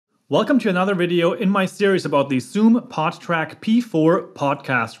Welcome to another video in my series about the Zoom PodTrak P4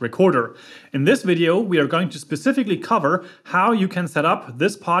 podcast recorder. In this video, we are going to specifically cover how you can set up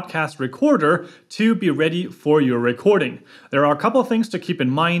this podcast recorder to be ready for your recording. There are a couple of things to keep in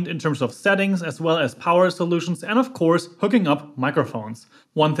mind in terms of settings as well as power solutions and of course hooking up microphones.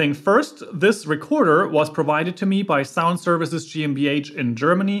 One thing first, this recorder was provided to me by Sound Services GmbH in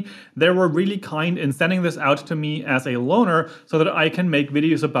Germany. They were really kind in sending this out to me as a loaner so that I can make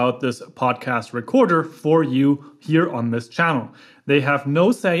videos about this podcast recorder for you here on this channel. They have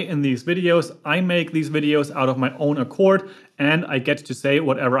no say in these videos. I make these videos out of my own accord and I get to say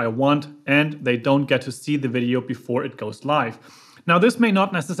whatever I want and they don't get to see the video before it goes live. Now, this may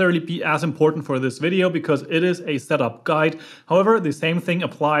not necessarily be as important for this video because it is a setup guide. However, the same thing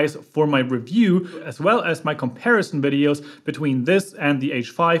applies for my review as well as my comparison videos between this and the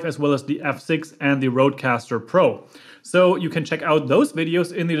H5 as well as the F6 and the Rodecaster Pro. So you can check out those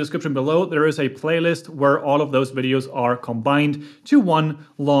videos in the description below. There is a playlist where all of those videos are combined to one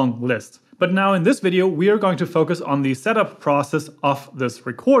long list. But now in this video, we are going to focus on the setup process of this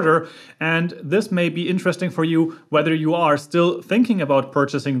recorder. And this may be interesting for you whether you are still thinking about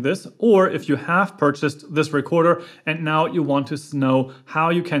purchasing this or if you have purchased this recorder and now you want to know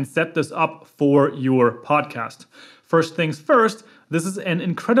how you can set this up for your podcast. First things first, this is an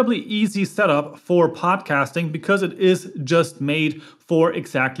incredibly easy setup for podcasting because it is just made for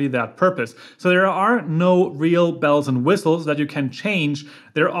exactly that purpose. So there are no real bells and whistles that you can change.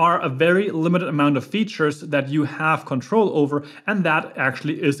 There are a very limited amount of features that you have control over, and that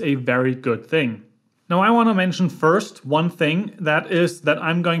actually is a very good thing. Now, I want to mention first one thing, that is that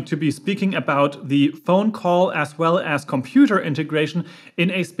I'm going to be speaking about the phone call as well as computer integration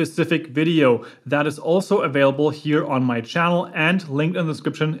in a specific video that is also available here on my channel and linked in the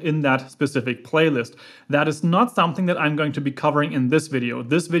description in that specific playlist. That is not something that I'm going to be covering in this video.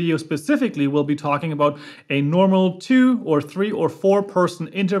 This video specifically will be talking about a normal 2 or 3 or 4 person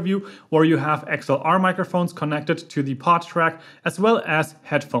interview where you have XLR microphones connected to the PodTrak as well as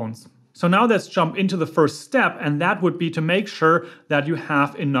headphones. So now let's jump into the first step, and that would be to make sure that you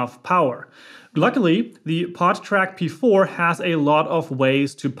have enough power. Luckily, the PodTrak P4 has a lot of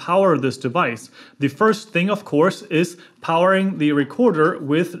ways to power this device. The first thing, of course, is powering the recorder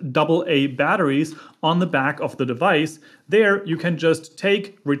with AA batteries on the back of the device. There, you can just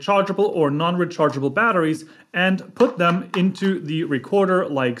take rechargeable or non-rechargeable batteries and put them into the recorder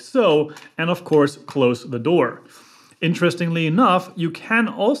like so, and of course, close the door. Interestingly enough, you can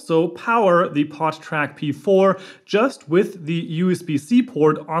also power the PodTrak P4 just with the USB-C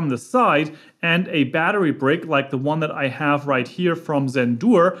port on the side and a battery brick like the one that I have right here from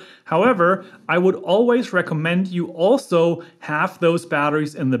Zendur. However, I would always recommend you also have those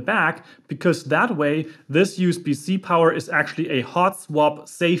batteries in the back because that way this USB-C power is actually a hot swap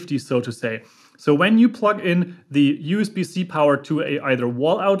safety, so to say. So when you plug in the USB-C power to a either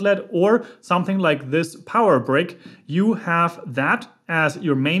wall outlet or something like this power brick, you have that as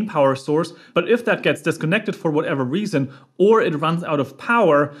your main power source. But if that gets disconnected for whatever reason or it runs out of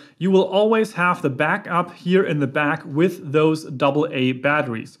power, you will always have the backup here in the back with those AA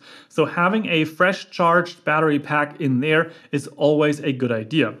batteries. So having a fresh charged battery pack in there is always a good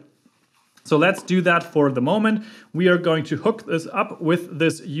idea. So let's do that for the moment. We are going to hook this up with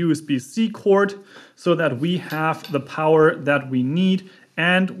this USB-C cord so that we have the power that we need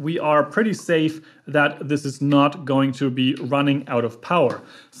and we are pretty safe that this is not going to be running out of power.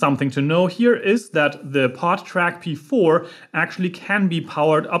 Something to know here is that the PodTrak P4 actually can be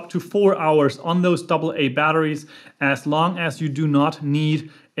powered up to 4 hours on those AA batteries as long as you do not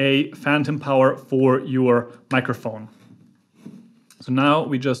need a phantom power for your microphone. So now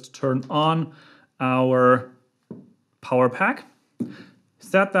we just turn on our power pack,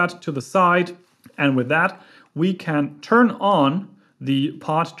 set that to the side, and with that, we can turn on the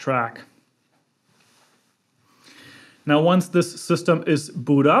PodTrak. Now, once this system is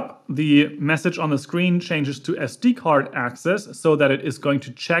boot up, the message on the screen changes to SD card access so that it is going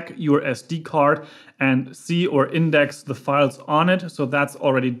to check your SD card and see or index the files on it. So that's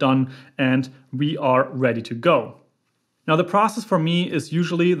already done and we are ready to go. Now, the process for me is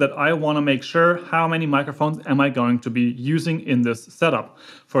usually that I want to make sure how many microphones am I going to be using in this setup.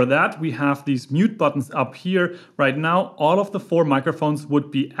 For that, we have these mute buttons up here. Right now, all of the 4 microphones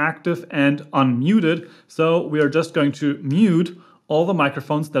would be active and unmuted. So we are just going to mute all the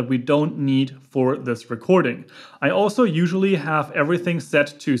microphones that we don't need for this recording. I also usually have everything set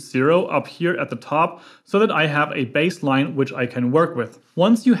to 0 up here at the top so that I have a baseline which I can work with.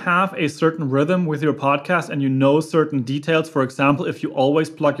 Once you have a certain rhythm with your podcast and you know certain details, for example, if you always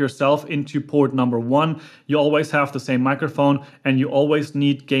plug yourself into port number 1, you always have the same microphone, and you always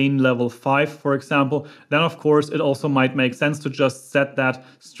need gain level 5, for example, then of course it also might make sense to just set that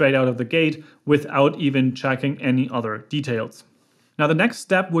straight out of the gate without even checking any other details. Now the next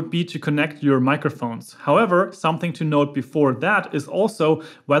step would be to connect your microphones. However, something to note before that is also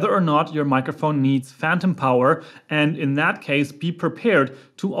whether or not your microphone needs phantom power, and in that case be prepared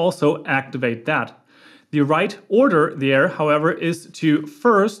to also activate that. The right order there, however, is to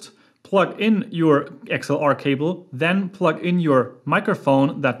first plug in your XLR cable, then plug in your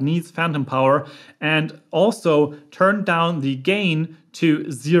microphone that needs phantom power, and also turn down the gain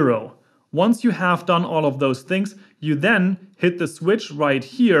to 0. Once you have done all of those things, you then hit the switch right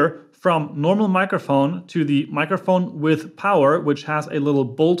here from normal microphone to the microphone with power, which has a little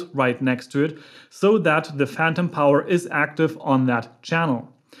bolt right next to it, so that the phantom power is active on that channel.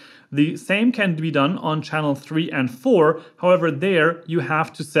 The same can be done on channel 3 and 4. However, there you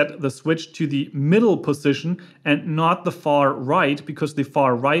have to set the switch to the middle position and not the far right, because the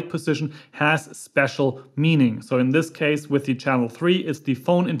far right position has special meaning. So in this case, with the channel 3, it's the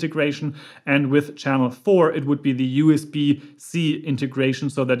phone integration, and with channel 4, it would be the USB-C integration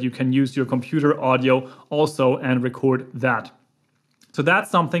so that you can use your computer audio also and record that. So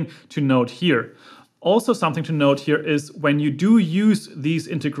that's something to note here. Also something to note here is when you do use these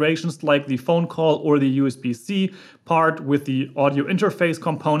integrations like the phone call or the USB-C part with the audio interface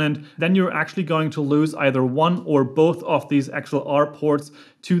component, then you're actually going to lose either one or both of these XLR ports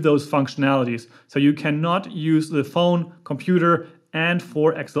to those functionalities. So you cannot use the phone, computer, and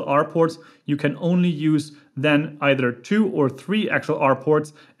 4 XLR ports. You can only use then either 2 or 3 XLR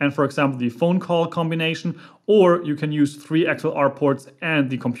ports and, for example, the phone call combination, or you can use 3 XLR ports and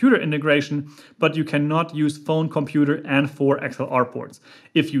the computer integration, but you cannot use phone, computer, and 4 XLR ports.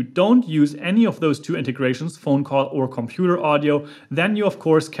 If you don't use any of those 2 integrations, phone call or computer audio, then you of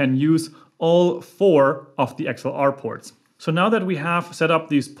course can use all 4 of the XLR ports. So now that we have set up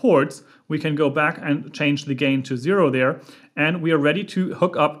these ports, we can go back and change the gain to 0 there, and we are ready to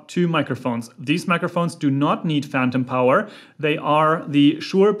hook up 2 microphones. These microphones do not need phantom power. They are the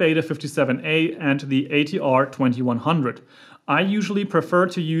Shure Beta 57A and the ATR 2100. I usually prefer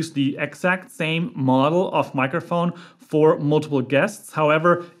to use the exact same model of microphone for multiple guests.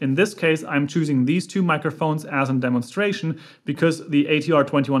 However, in this case, I'm choosing these 2 microphones as a demonstration because the ATR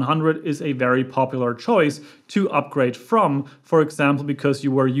 2100 is a very popular choice to upgrade from. For example, because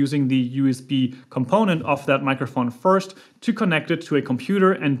you were using the USB component of that microphone first to connect it to a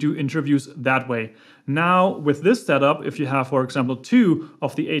computer and do interviews that way. Now, with this setup, if you have, for example, 2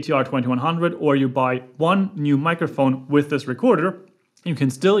 of the ATR 2100 or you buy 1 new microphone with this recorder, you can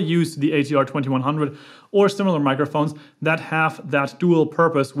still use the ATR 2100 or similar microphones that have that dual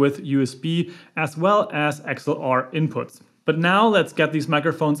purpose with USB as well as XLR inputs. But now let's get these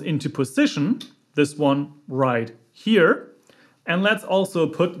microphones into position, this one right here, and let's also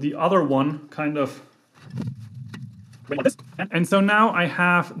put the other one kind of like this. And so now I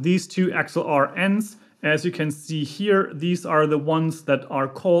have these 2 XLR ends. As you can see here, these are the ones that are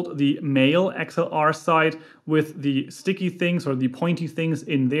called the male XLR side with the sticky things or the pointy things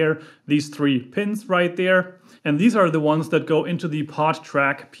in there, these 3 pins right there. And these are the ones that go into the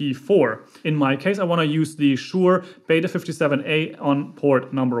PodTrak P4. In my case, I want to use the Shure Beta 57A on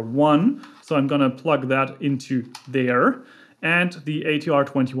port number 1. So I'm going to plug that into there. And the ATR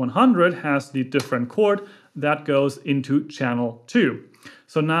 2100 has the different cord that goes into channel 2.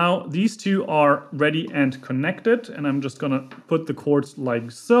 So now these 2 are ready and connected, and I'm just gonna put the cords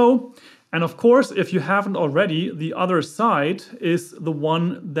like so. And of course, if you haven't already, the other side is the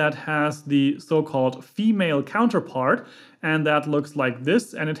one that has the so-called female counterpart, and that looks like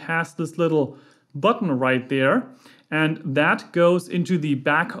this, and it has this little button right there, and that goes into the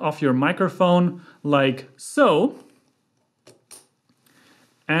back of your microphone like so,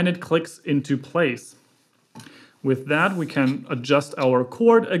 and it clicks into place. With that, we can adjust our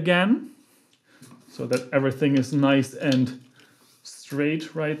cord again so that everything is nice and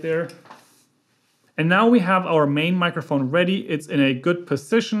straight right there. And now we have our main microphone ready. It's in a good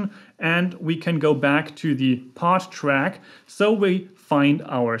position, and we can go back to the PodTrak so we find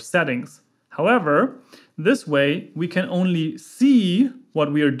our settings. However, this way we can only see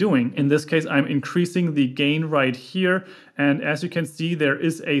what we are doing. In this case, I'm increasing the gain right here. And as you can see, there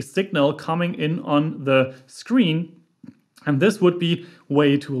is a signal coming in on the screen. And this would be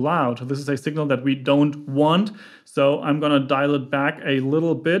way too loud. This is a signal that we don't want. So I'm going to dial it back a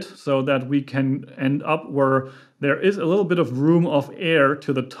little bit so that we can end up where there is a little bit of room of air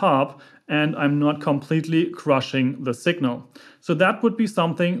to the top and I'm not completely crushing the signal. So that would be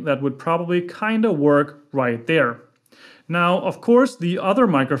something that would probably kind of work right there. Now, of course, the other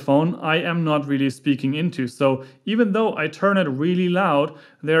microphone I am not really speaking into. So even though I turn it really loud,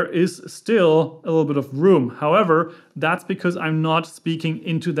 there is still a little bit of room. However, that's because I'm not speaking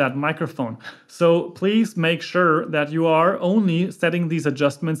into that microphone. So please make sure that you are only setting these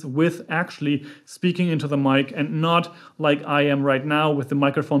adjustments with actually speaking into the mic and not like I am right now with the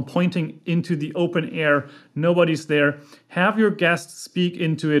microphone pointing into the open air. Nobody's there. Have your guests speak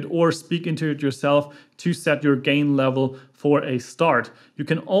into it or speak into it yourself to set your gain level for a start. You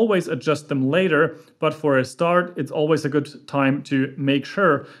can always adjust them later, but for a start, it's always a good time to make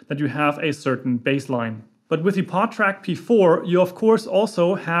sure that you have a certain baseline. But with the PodTrak P4, you of course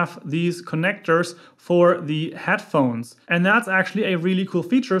also have these connectors for the headphones. And that's actually a really cool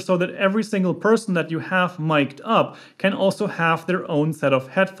feature so that every single person that you have mic'd up can also have their own set of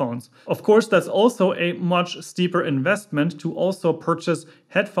headphones. Of course, that's also a much steeper investment to also purchase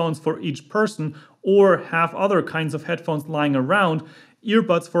headphones for each person or have other kinds of headphones lying around.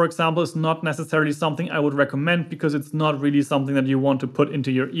 Earbuds, for example, is not necessarily something I would recommend because it's not really something that you want to put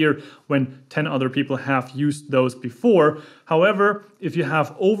into your ear when 10 other people have used those before. However, if you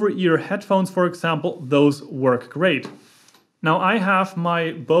have over-ear headphones, for example, those work great. Now I have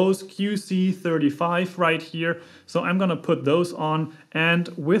my Bose QC35 right here, so I'm gonna put those on, and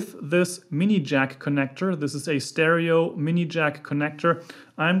with this mini jack connector, this is a stereo mini jack connector,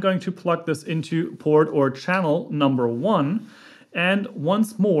 I'm going to plug this into port or channel number 1. And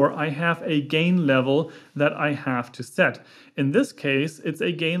once more, I have a gain level that I have to set. In this case, it's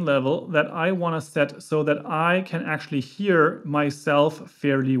a gain level that I want to set so that I can actually hear myself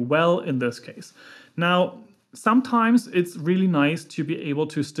fairly well in this case. Now, sometimes it's really nice to be able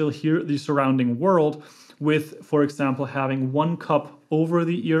to still hear the surrounding world with, for example, having one cup over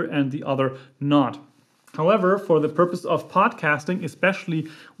the ear and the other not. However, for the purpose of podcasting, especially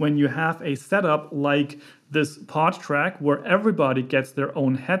when you have a setup like this PodTrak where everybody gets their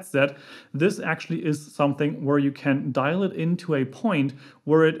own headset, this actually is something where you can dial it into a point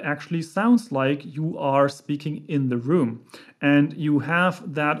where it actually sounds like you are speaking in the room. And you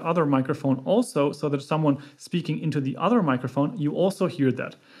have that other microphone also, so that someone speaking into the other microphone, you also hear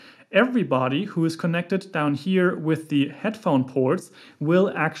that. Everybody who is connected down here with the headphone ports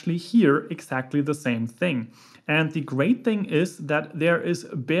will actually hear exactly the same thing. And the great thing is that there is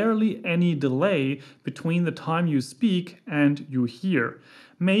barely any delay between the time you speak and you hear.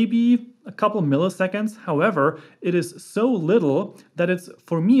 Maybe a couple milliseconds. However, it is so little that it's,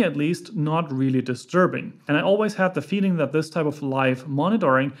 for me at least, not really disturbing. And I always had the feeling that this type of live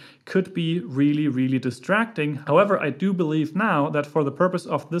monitoring could be really, really distracting. However, I do believe now that for the purpose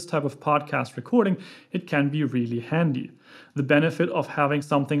of this type of podcast recording, it can be really handy. The benefit of having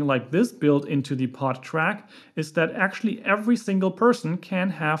something like this built into the PodTrak is that actually every single person can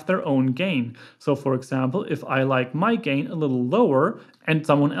have their own gain. So for example, if I like my gain a little lower and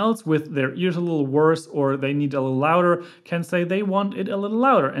someone else with their ears a little worse or they need a little louder can say they want it a little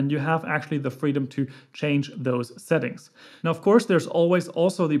louder, and you have actually the freedom to change those settings. Now, of course, there's always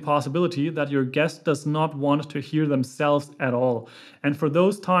also the possibility that your guest does not want to hear themselves at all. And for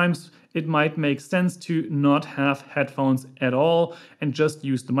those times, it might make sense to not have headphones at all and just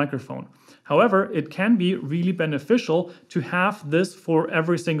use the microphone. However, it can be really beneficial to have this for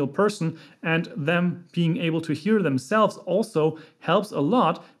every single person, and them being able to hear themselves also helps a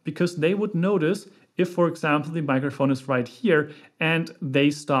lot because they would notice if, for example, the microphone is right here and they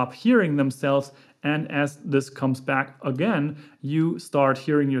stop hearing themselves. And as this comes back again, you start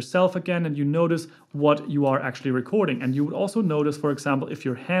hearing yourself again and you notice what you are actually recording. And you would also notice, for example, if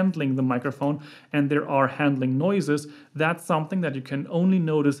you're handling the microphone and there are handling noises, that's something that you can only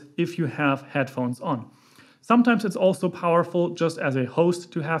notice if you have headphones on. Sometimes it's also powerful just as a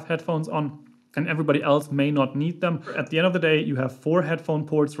host to have headphones on, and everybody else may not need them. At the end of the day, you have 4 headphone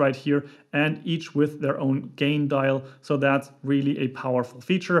ports right here and each with their own gain dial. So that's really a powerful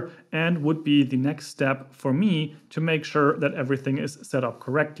feature and would be the next step for me to make sure that everything is set up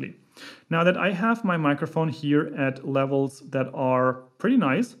correctly. Now that I have my microphone here at levels that are pretty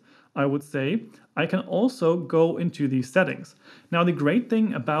nice, I would say, I can also go into the settings. Now, the great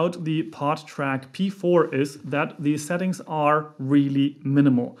thing about the PodTrak P4 is that the settings are really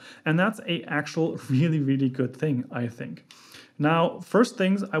minimal. And that's an actual really, really good thing, I think. Now, first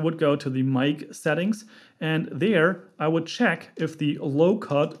things, I would go to the mic settings. And there I would check if the low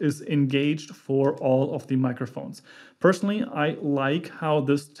cut is engaged for all of the microphones. Personally, I like how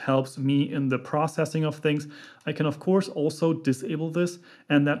this helps me in the processing of things. I can of course also disable this,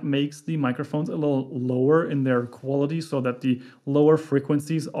 and that makes the microphones a little lower in their quality so that the lower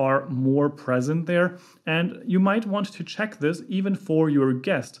frequencies are more present there. And you might want to check this even for your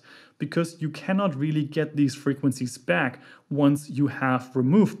guest, because you cannot really get these frequencies back once you have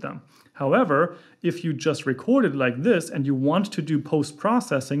removed them. However, if you just record it like this and you want to do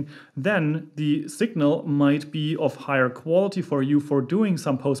post-processing, then the signal might be of higher quality for you for doing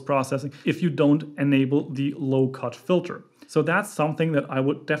some post-processing if you don't enable the low cut filter. So that's something that I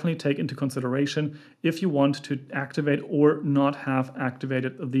would definitely take into consideration if you want to activate or not have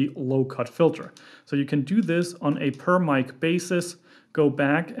activated the low cut filter. So you can do this on a per mic basis. Go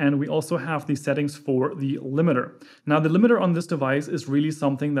back, and we also have the settings for the limiter. Now, the limiter on this device is really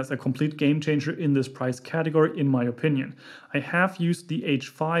something that's a complete game changer in this price category, in my opinion. I have used the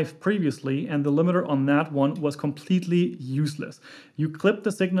H5 previously, and the limiter on that one was completely useless. You clip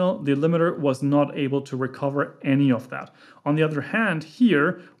the signal, the limiter was not able to recover any of that. On the other hand,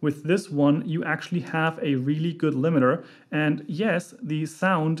 here with this one, you actually have a really good limiter. And yes, the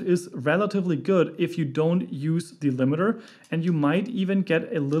sound is relatively good if you don't use the limiter, and you might even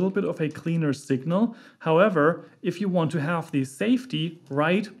get a little bit of a cleaner signal. However, if you want to have the safety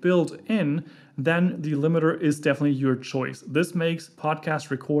right built in, then the limiter is definitely your choice. This makes podcast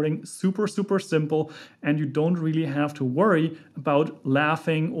recording super, super simple, and you don't really have to worry about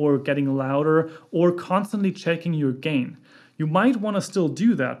laughing or getting louder or constantly checking your gain. You might want to still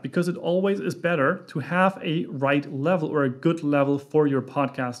do that because it always is better to have a right level or a good level for your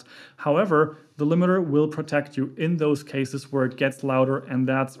podcast. However, the limiter will protect you in those cases where it gets louder, and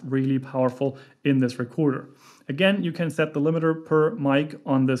that's really powerful in this recorder. Again, you can set the limiter per mic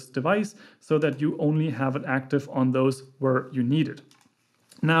on this device so that you only have it active on those where you need it.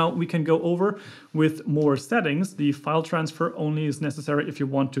 Now we can go over with more settings. The file transfer only is necessary if you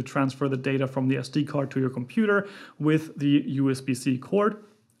want to transfer the data from the SD card to your computer with the USB-C cord.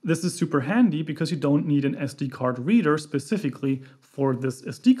 This is super handy because you don't need an SD card reader specifically for this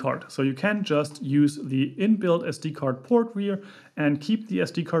SD card. So you can just use the inbuilt SD card port reader and keep the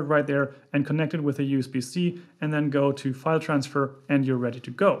SD card right there and connect it with a USB-C, and then go to file transfer and you're ready to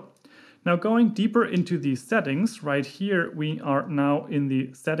go. Now, going deeper into the settings, right here we are now in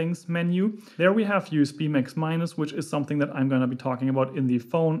the settings menu. There we have USB Max-, which is something that I'm going to be talking about in the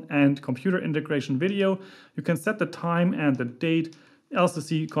phone and computer integration video. You can set the time and the date,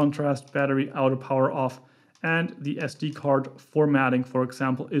 LCC, contrast, battery, auto power off, and the SD card formatting, for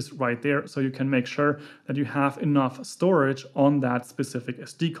example, is right there. So you can make sure that you have enough storage on that specific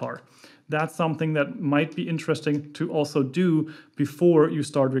SD card. That's something that might be interesting to also do before you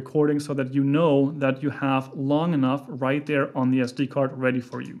start recording, so that you know that you have long enough right there on the SD card ready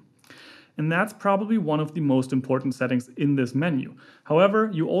for you. And that's probably one of the most important settings in this menu. However,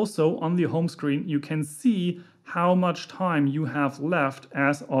 you also, on the home screen, you can see how much time you have left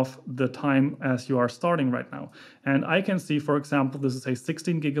as of the time as you are starting right now. And I can see, for example, this is a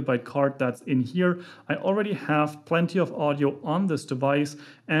 16 gigabyte card that's in here. I already have plenty of audio on this device,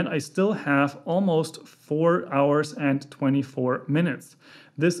 and I still have almost 4 hours and 24 minutes.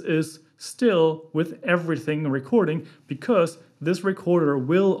 This is still with everything recording, because this recorder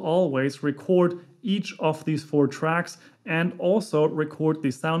will always record each of these 4 tracks and also record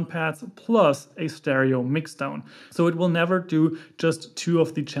the sound pads plus a stereo mixdown. So it will never do just 2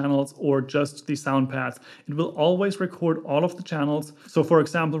 of the channels or just the sound pads. It will always record all of the channels. So for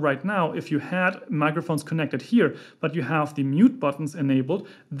example, right now, if you had microphones connected here, but you have the mute buttons enabled,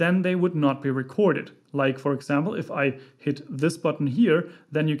 then they would not be recorded. Like, for example, if I hit this button here,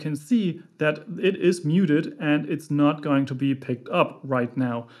 then you can see that it is muted and it's not going to be picked up right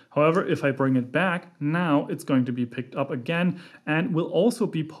now. However, if I bring it back, now it's going to be picked up again and will also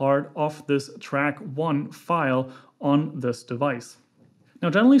be part of this track 1 file on this device. Now,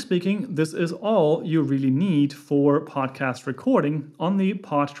 generally speaking, this is all you really need for podcast recording on the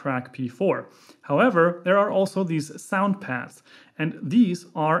PodTrak P4. However, there are also these sound pads, and these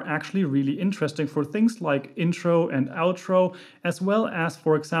are actually really interesting for things like intro and outro, as well as,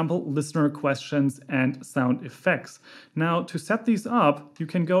 for example, listener questions and sound effects. Now, to set these up, you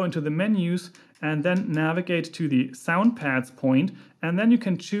can go into the menus and then navigate to the sound pads point, and then you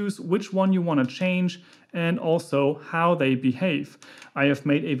can choose which one you want to change and also how they behave. I have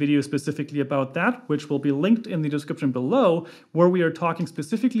made a video specifically about that, which will be linked in the description below, where we are talking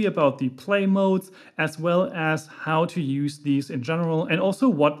specifically about the play modes, as well as how to use these in general, and also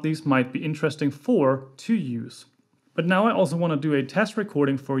what these might be interesting for to use. But now I also want to do a test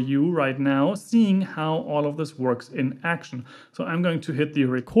recording for you right now, seeing how all of this works in action. So I'm going to hit the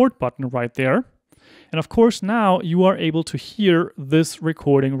record button right there. And of course, now you are able to hear this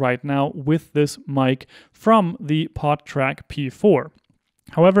recording right now with this mic from the PodTrak P4.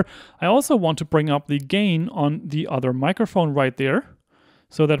 However, I also want to bring up the gain on the other microphone right there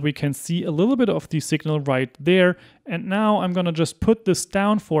so that we can see a little bit of the signal right there. And now I'm going to just put this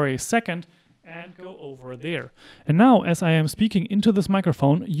down for a second and go over there. And now, as I am speaking into this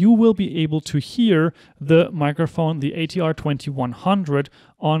microphone, you will be able to hear the microphone, the ATR 2100,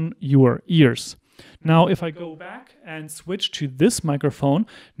 on your ears. Now, if I go back and switch to this microphone,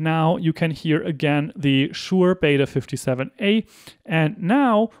 now you can hear again the Shure Beta 57A. And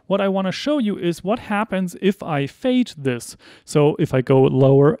now what I want to show you is what happens if I fade this. So if I go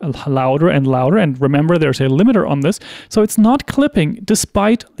lower, louder and louder, and remember there's a limiter on this, so it's not clipping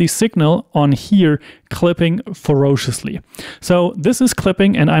despite the signal on here clipping ferociously. So this is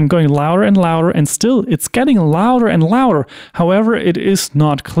clipping and I'm going louder and louder, and still it's getting louder and louder. However, it is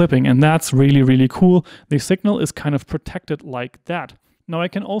not clipping, and that's really, really cool. The signal is kind of protected like that. Now I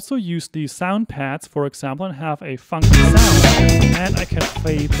can also use these sound pads, for example, and have a funky sound, and I can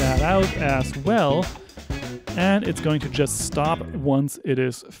fade that out as well. And it's going to just stop once it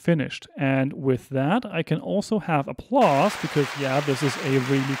is finished. And with that, I can also have applause because, yeah, this is a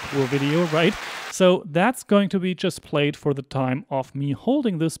really cool video, right? So that's going to be just played for the time of me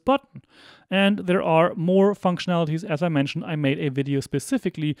holding this button. And there are more functionalities. As I mentioned, I made a video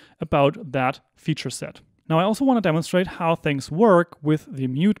specifically about that feature set. Now I also want to demonstrate how things work with the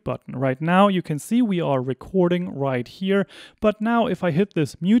mute button. Right now you can see we are recording right here, but now if I hit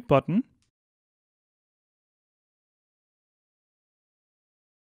this mute button,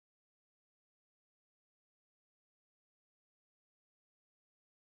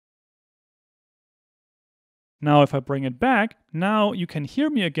 now if I bring it back, now you can hear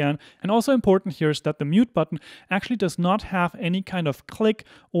me again. And also important here is that the mute button actually does not have any kind of click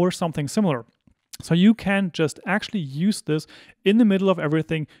or something similar. So you can just actually use this in the middle of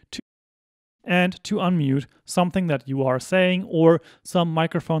everything to unmute something that you are saying or some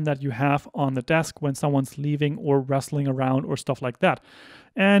microphone that you have on the desk when someone's leaving or wrestling around or stuff like that.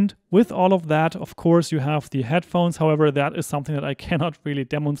 And with all of that, of course, you have the headphones. However, that is something that I cannot really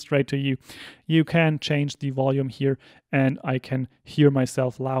demonstrate to you. You can change the volume here and I can hear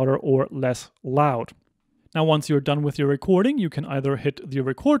myself louder or less loud. Now, once you're done with your recording, you can either hit the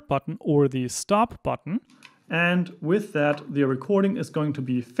record button or the stop button. And with that, the recording is going to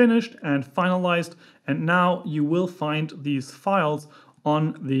be finished and finalized. And now you will find these files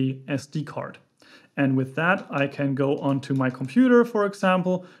on the SD card. And with that, I can go onto my computer, for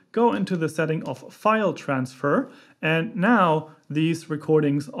example, go into the setting of file transfer. And now these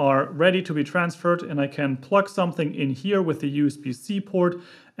recordings are ready to be transferred, and I can plug something in here with the USB-C port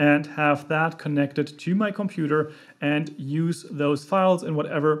and have that connected to my computer and use those files in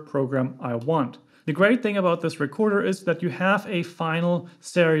whatever program I want. The great thing about this recorder is that you have a final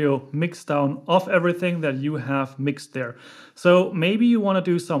stereo mix down of everything that you have mixed there. So maybe you want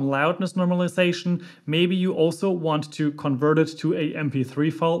to do some loudness normalization. Maybe you also want to convert it to a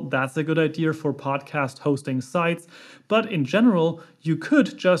MP3 file. That's a good idea for podcast hosting sites. But in general, you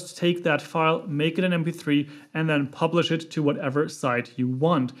could just take that file, make it an MP3, and then publish it to whatever site you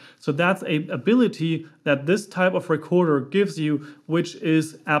want. So that's an ability that this type of recorder gives you, which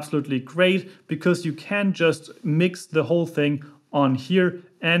is absolutely great because you can just mix the whole thing on here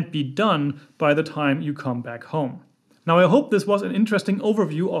and be done by the time you come back home. Now, I hope this was an interesting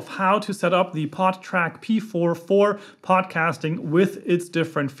overview of how to set up the PodTrak P4 for podcasting with its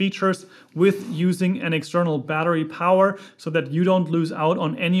different features, with using an external battery power so that you don't lose out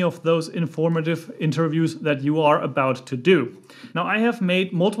on any of those informative interviews that you are about to do. Now, I have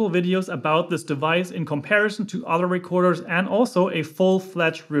made multiple videos about this device in comparison to other recorders and also a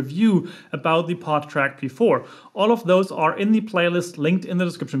full-fledged review about the PodTrak P4. All of those are in the playlist linked in the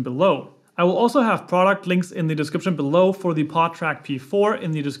description below. I will also have product links in the description below for the PodTrak P4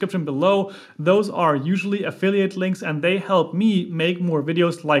 in the description below. Those are usually affiliate links and they help me make more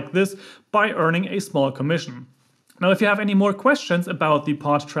videos like this by earning a small commission. Now, if you have any more questions about the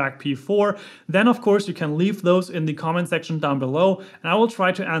PodTrak P4, then of course you can leave those in the comment section down below and I will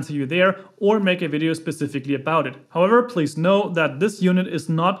try to answer you there or make a video specifically about it. However, please know that this unit is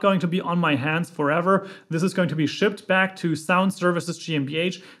not going to be on my hands forever. This is going to be shipped back to Sound Services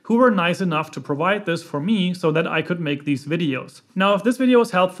GmbH, who were nice enough to provide this for me so that I could make these videos. Now, if this video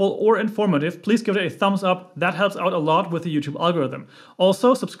was helpful or informative, please give it a thumbs up. That helps out a lot with the YouTube algorithm.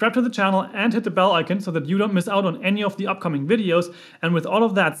 Also, subscribe to the channel and hit the bell icon so that you don't miss out on any any of the upcoming videos. And with all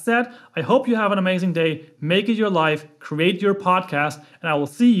of that said, I hope you have an amazing day. Make it your life, create your podcast, and I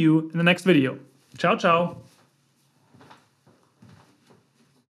will see you in the next video. Ciao, ciao.